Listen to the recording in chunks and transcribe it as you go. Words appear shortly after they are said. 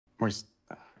Maurice,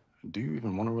 do you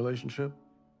even want a relationship?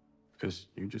 Because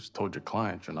you just told your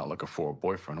client you're not looking for a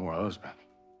boyfriend or a husband.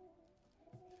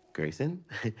 Grayson,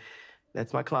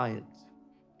 that's my client.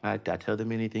 I tell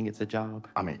them anything, it's a job.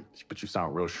 I mean, but you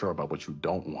sound real sure about what you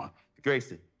don't want.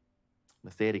 Grayson,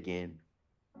 let's say it again.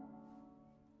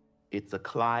 It's a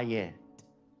client,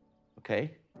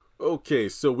 okay? Okay,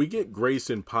 so we get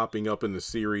Grayson popping up in the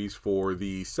series for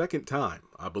the second time.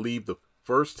 I believe the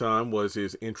first time was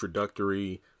his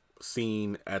introductory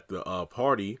scene at the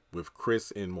party with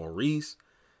Chris and Maurice,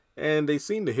 and they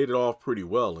seem to hit it off pretty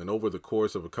well. And over the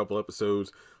course of a couple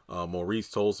episodes, Maurice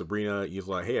told Sabrina, he's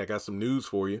like, hey, I got some news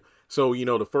for you. So, you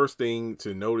know, the first thing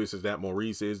to notice is that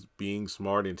Maurice is being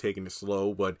smart and taking it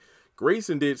slow, but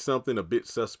Grayson did something a bit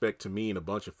suspect to me and a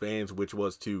bunch of fans, which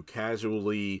was to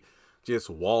casually just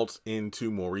waltz into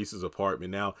Maurice's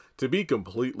apartment. Now, to be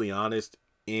completely honest,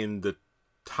 in the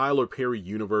Tyler Perry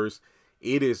universe,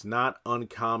 it is not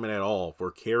uncommon at all for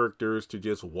characters to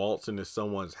just waltz into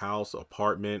someone's house,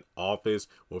 apartment, office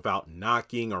without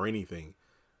knocking or anything.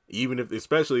 Even if,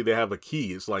 especially they have a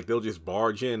key, it's like they'll just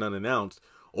barge in unannounced.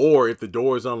 Or if the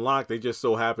door is unlocked, they just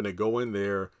so happen to go in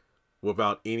there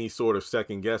without any sort of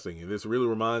second guessing. And this really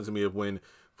reminds me of when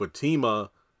Zatima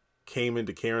came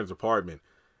into Karen's apartment.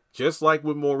 Just like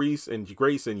with Maurice and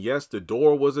Grayson, yes, the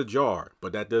door was ajar,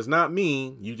 but that does not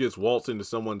mean you just waltz into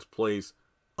someone's place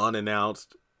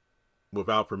unannounced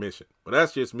without permission. But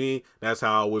that's just me. That's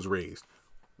how I was raised.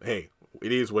 Hey,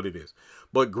 it is what it is.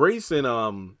 But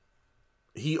Grayson,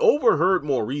 he overheard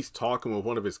Maurice talking with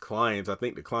one of his clients. I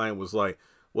think the client was like,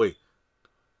 wait,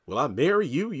 will I marry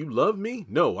you? You love me?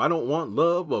 No, I don't want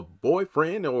love, a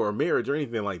boyfriend, or a marriage or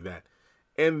anything like that.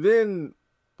 And then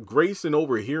Grayson,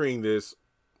 overhearing this,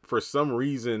 for some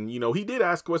reason, you know, he did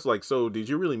ask questions like, so did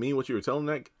you really mean what you were telling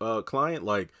that client?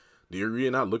 Like, you're really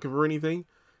not looking for anything?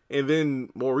 And then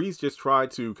Maurice just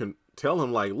tried to tell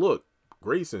him, like, look,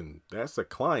 Grayson, that's a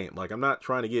client. Like, I'm not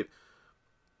trying to get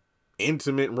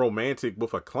intimate and romantic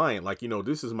with a client. Like, you know,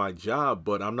 this is my job,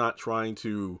 but I'm not trying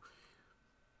to,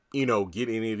 you know, get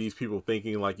any of these people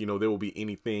thinking like, you know, there will be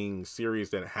anything serious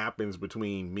that happens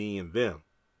between me and them.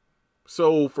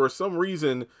 So for some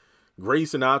reason,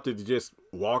 Grayson opted to just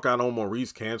walk out on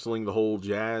Maurice, canceling the whole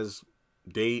jazz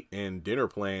date and dinner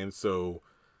plan. So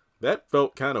that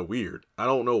felt kind of weird. I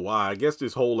don't know why. I guess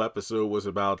this whole episode was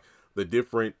about the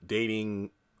different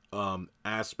dating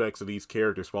aspects of these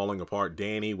characters falling apart.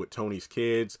 Danny with Tony's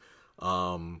kids,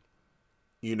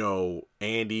 you know,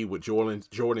 Andy with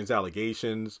Jordan's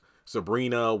allegations,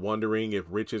 Sabrina wondering if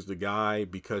Rich is the guy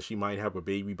because she might have a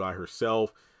baby by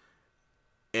herself.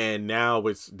 And now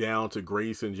it's down to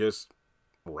Grayson just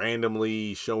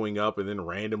randomly showing up and then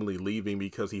randomly leaving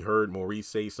because he heard Maurice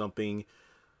say something.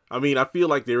 I mean, I feel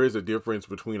like there is a difference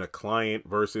between a client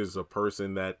versus a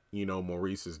person that, you know,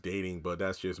 Maurice is dating, but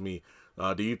that's just me.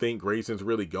 Do you think Grayson's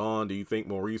really gone? Do you think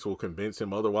Maurice will convince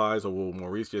him otherwise? Or will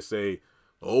Maurice just say,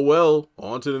 oh, well,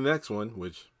 on to the next one,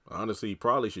 which honestly he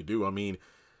probably should do. I mean,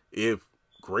 if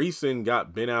Grayson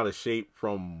got bent out of shape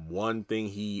from one thing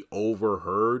he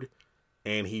overheard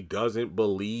and he doesn't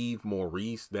believe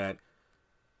Maurice that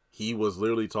he was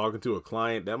literally talking to a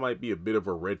client, that might be a bit of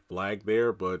a red flag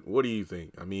there. But what do you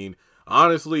think? I mean,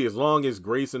 honestly, as long as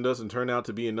Grayson doesn't turn out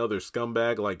to be another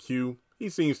scumbag like Hugh, he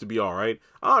seems to be all right.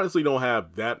 I honestly don't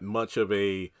have that much of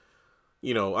a,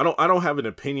 you know, I don't have an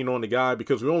opinion on the guy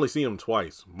because we only see him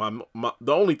twice.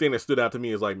 The only thing that stood out to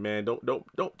me is like, man,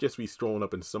 don't just be strolling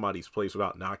up in somebody's place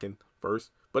without knocking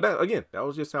first. But that, again, that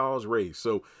was just how I was raised.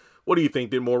 So what do you think?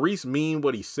 Did Maurice mean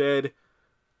what he said?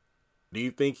 Do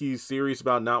you think he's serious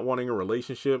about not wanting a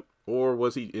relationship? Or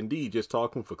was he indeed just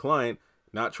talking for client,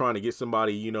 not trying to get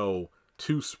somebody, you know,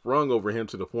 too sprung over him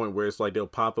to the point where it's like they'll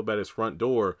pop up at his front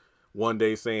door one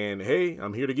day saying, hey,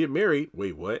 I'm here to get married.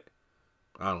 Wait, what?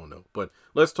 I don't know. But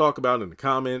let's talk about it in the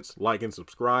comments, like and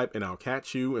subscribe, and I'll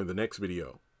catch you in the next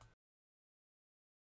video.